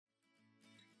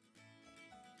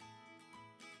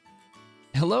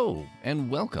Hello and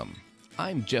welcome.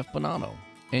 I'm Jeff Bonanno,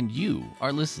 and you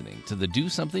are listening to the Do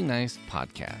Something Nice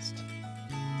podcast.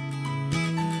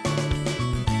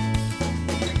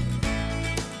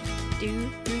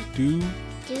 Do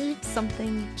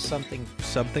something. Do something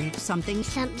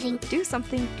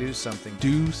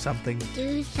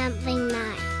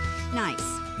nice.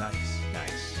 Nice.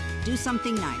 Do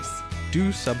something nice.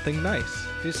 Do something nice.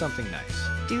 Do something nice.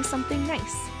 Do something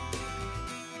nice.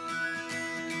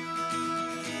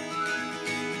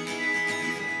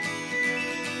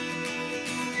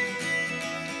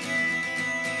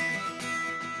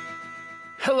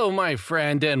 Hello, my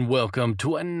friend, and welcome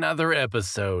to another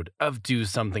episode of Do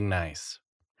Something Nice.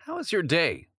 How is your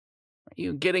day? Are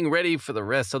you getting ready for the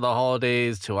rest of the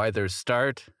holidays to either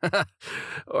start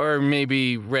or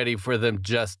maybe ready for them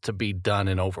just to be done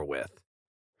and over with?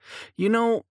 You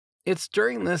know, it's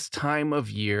during this time of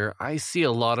year I see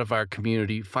a lot of our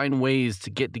community find ways to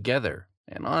get together,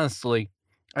 and honestly,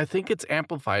 I think it's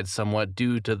amplified somewhat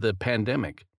due to the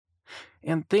pandemic.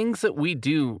 And things that we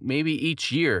do maybe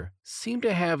each year seem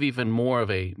to have even more of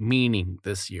a meaning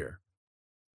this year.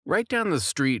 Right down the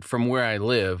street from where I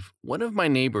live, one of my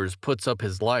neighbors puts up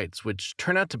his lights, which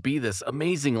turn out to be this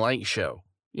amazing light show.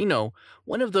 You know,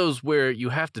 one of those where you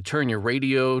have to turn your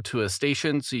radio to a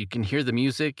station so you can hear the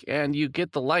music and you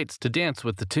get the lights to dance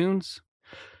with the tunes.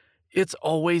 It's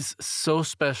always so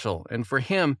special, and for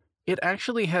him, it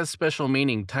actually has special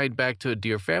meaning tied back to a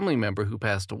dear family member who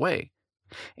passed away.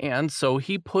 And so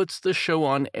he puts the show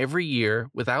on every year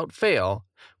without fail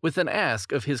with an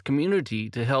ask of his community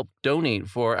to help donate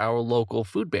for our local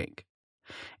food bank.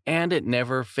 And it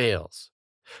never fails.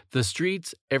 The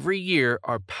streets every year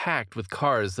are packed with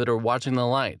cars that are watching the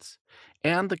lights,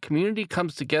 and the community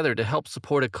comes together to help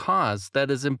support a cause that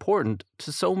is important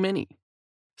to so many.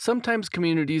 Sometimes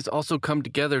communities also come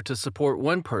together to support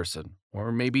one person,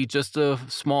 or maybe just a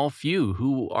small few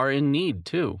who are in need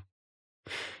too.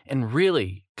 And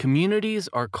really, communities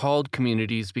are called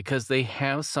communities because they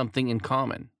have something in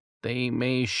common. They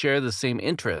may share the same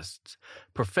interests,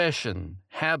 profession,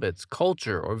 habits,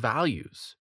 culture, or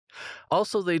values.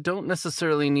 Also, they don't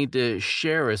necessarily need to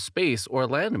share a space or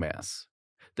landmass.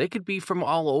 They could be from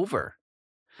all over.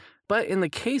 But in the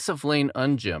case of Lane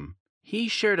Unjum, he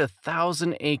shared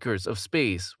 1,000 acres of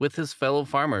space with his fellow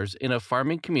farmers in a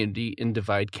farming community in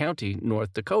Divide County,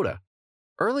 North Dakota.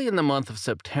 Early in the month of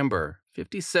September,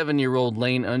 57-year-old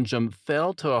Lane Unjum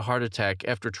fell to a heart attack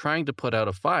after trying to put out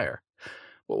a fire.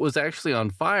 What was actually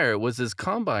on fire was his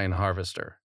combine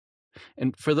harvester.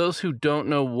 And for those who don't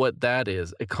know what that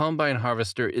is, a combine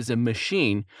harvester is a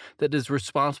machine that is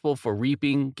responsible for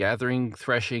reaping, gathering,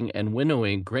 threshing, and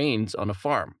winnowing grains on a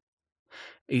farm.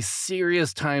 A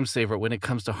serious time saver when it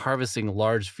comes to harvesting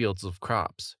large fields of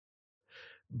crops.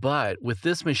 But with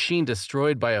this machine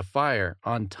destroyed by a fire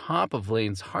on top of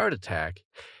Lane's heart attack,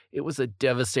 it was a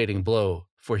devastating blow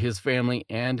for his family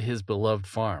and his beloved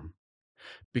farm.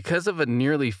 Because of a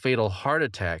nearly fatal heart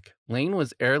attack, Lane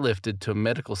was airlifted to a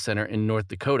medical center in North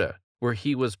Dakota, where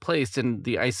he was placed in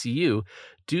the ICU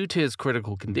due to his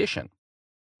critical condition.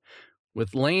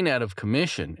 With Lane out of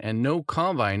commission and no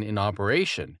combine in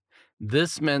operation,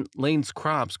 this meant Lane's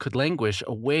crops could languish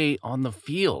away on the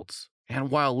fields.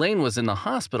 And while Lane was in the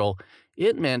hospital,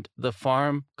 it meant the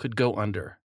farm could go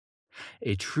under.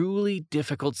 A truly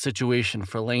difficult situation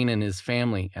for Lane and his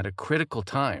family at a critical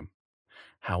time.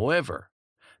 However,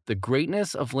 the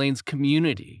greatness of Lane's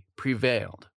community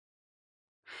prevailed.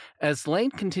 As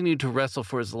Lane continued to wrestle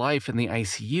for his life in the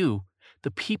ICU,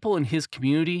 the people in his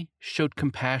community showed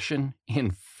compassion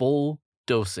in full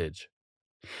dosage.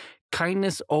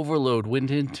 Kindness overload went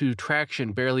into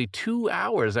traction barely 2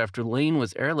 hours after Lane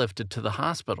was airlifted to the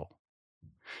hospital.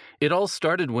 It all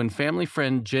started when family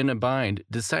friend Jenna Bind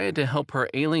decided to help her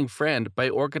ailing friend by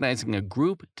organizing a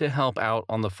group to help out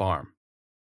on the farm.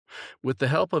 With the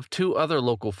help of 2 other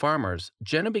local farmers,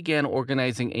 Jenna began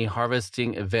organizing a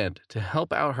harvesting event to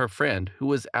help out her friend who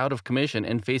was out of commission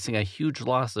and facing a huge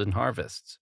loss in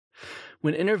harvests.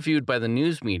 When interviewed by the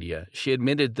news media, she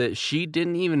admitted that she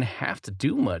didn't even have to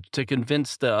do much to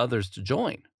convince the others to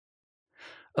join.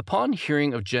 Upon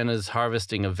hearing of Jenna's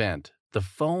harvesting event, the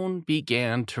phone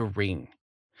began to ring.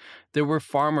 There were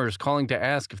farmers calling to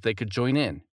ask if they could join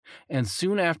in, and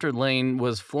soon after Lane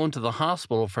was flown to the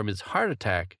hospital from his heart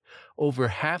attack, over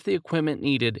half the equipment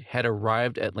needed had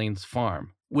arrived at Lane's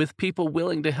farm, with people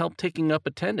willing to help taking up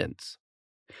attendance.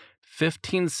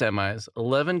 15 semis,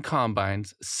 11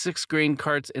 combines, 6 grain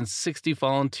carts, and 60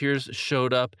 volunteers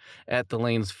showed up at the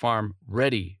Lane's farm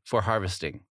ready for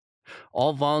harvesting.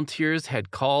 All volunteers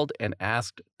had called and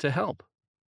asked to help.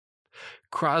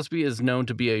 Crosby is known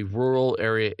to be a rural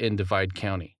area in Divide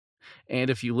County. And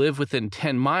if you live within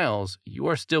 10 miles, you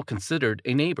are still considered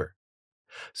a neighbor.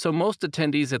 So most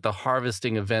attendees at the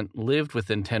harvesting event lived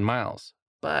within 10 miles.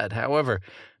 But, however,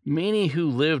 many who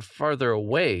lived farther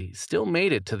away still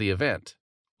made it to the event,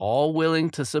 all willing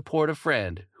to support a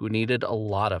friend who needed a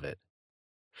lot of it.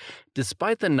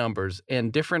 Despite the numbers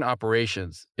and different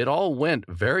operations, it all went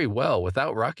very well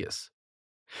without ruckus.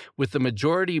 With the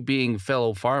majority being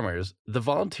fellow farmers, the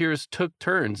volunteers took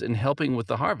turns in helping with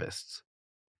the harvests.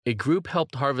 A group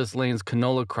helped harvest Lane's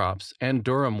canola crops and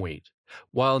durum wheat,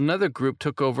 while another group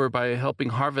took over by helping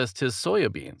harvest his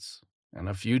soya beans. And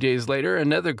a few days later,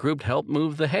 another group helped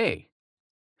move the hay.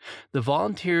 The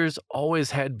volunteers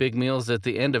always had big meals at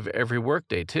the end of every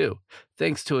workday, too,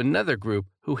 thanks to another group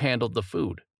who handled the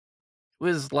food. It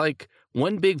was like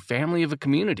one big family of a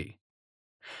community.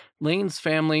 Lane's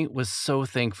family was so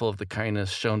thankful of the kindness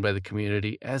shown by the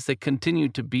community as they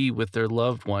continued to be with their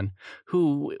loved one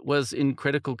who was in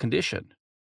critical condition.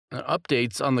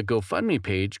 Updates on the GoFundMe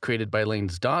page created by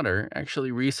Lane's daughter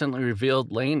actually recently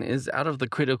revealed Lane is out of the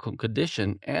critical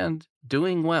condition and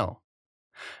doing well.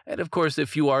 And of course,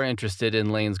 if you are interested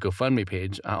in Lane's GoFundMe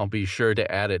page, I'll be sure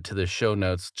to add it to the show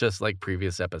notes just like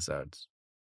previous episodes.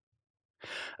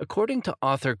 According to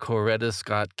author Coretta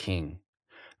Scott King,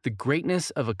 the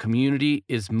greatness of a community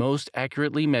is most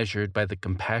accurately measured by the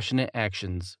compassionate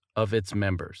actions of its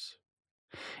members.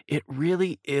 It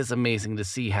really is amazing to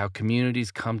see how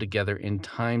communities come together in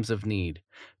times of need,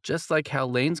 just like how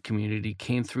Lane's community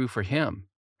came through for him.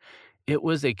 It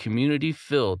was a community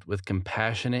filled with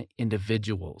compassionate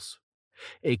individuals,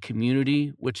 a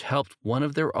community which helped one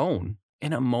of their own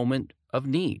in a moment of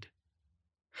need.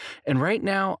 And right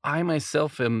now, I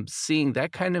myself am seeing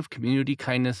that kind of community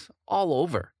kindness all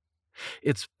over.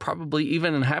 It's probably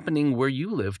even happening where you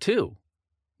live too.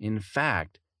 In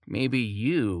fact, maybe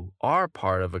you are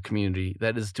part of a community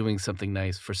that is doing something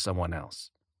nice for someone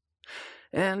else.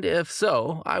 And if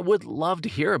so, I would love to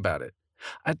hear about it.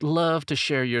 I'd love to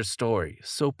share your story,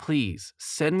 so please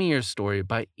send me your story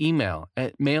by email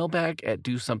at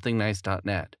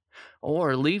mailbag@dosomethingnice.net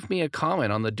or leave me a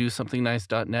comment on the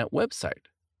dosomethingnice.net website.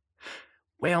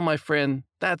 Well, my friend,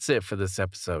 that's it for this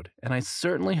episode, and I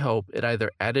certainly hope it either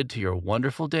added to your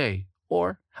wonderful day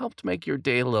or helped make your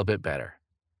day a little bit better.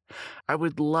 I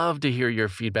would love to hear your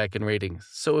feedback and ratings,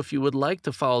 so if you would like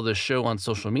to follow the show on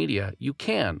social media, you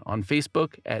can on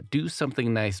Facebook at Do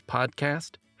Something Nice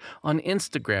Podcast, on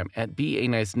Instagram at Be a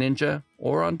Nice Ninja,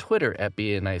 or on Twitter at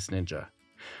Be a Nice Ninja.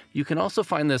 You can also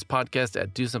find this podcast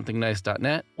at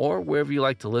dosomethingnice.net or wherever you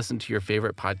like to listen to your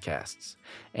favorite podcasts.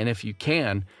 And if you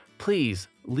can, please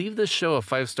leave this show a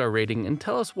 5-star rating and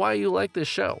tell us why you like this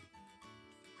show.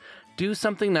 Do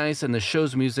Something Nice and the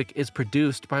show's music is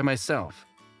produced by myself.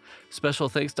 Special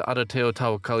thanks to Adateo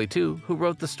Tawakali too, who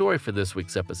wrote the story for this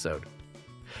week's episode.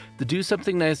 The Do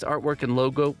Something Nice artwork and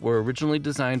logo were originally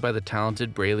designed by the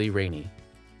talented Braley Rainey.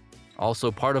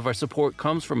 Also, part of our support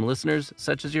comes from listeners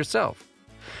such as yourself.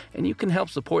 And you can help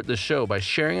support the show by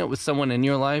sharing it with someone in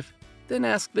your life, then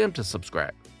ask them to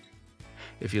subscribe.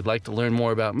 If you'd like to learn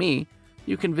more about me,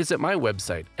 you can visit my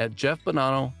website at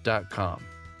jeffbonanno.com.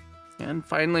 And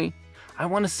finally, I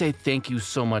want to say thank you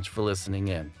so much for listening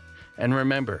in. And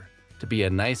remember to be a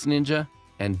nice ninja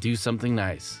and do something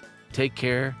nice. Take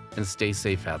care and stay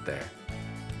safe out there.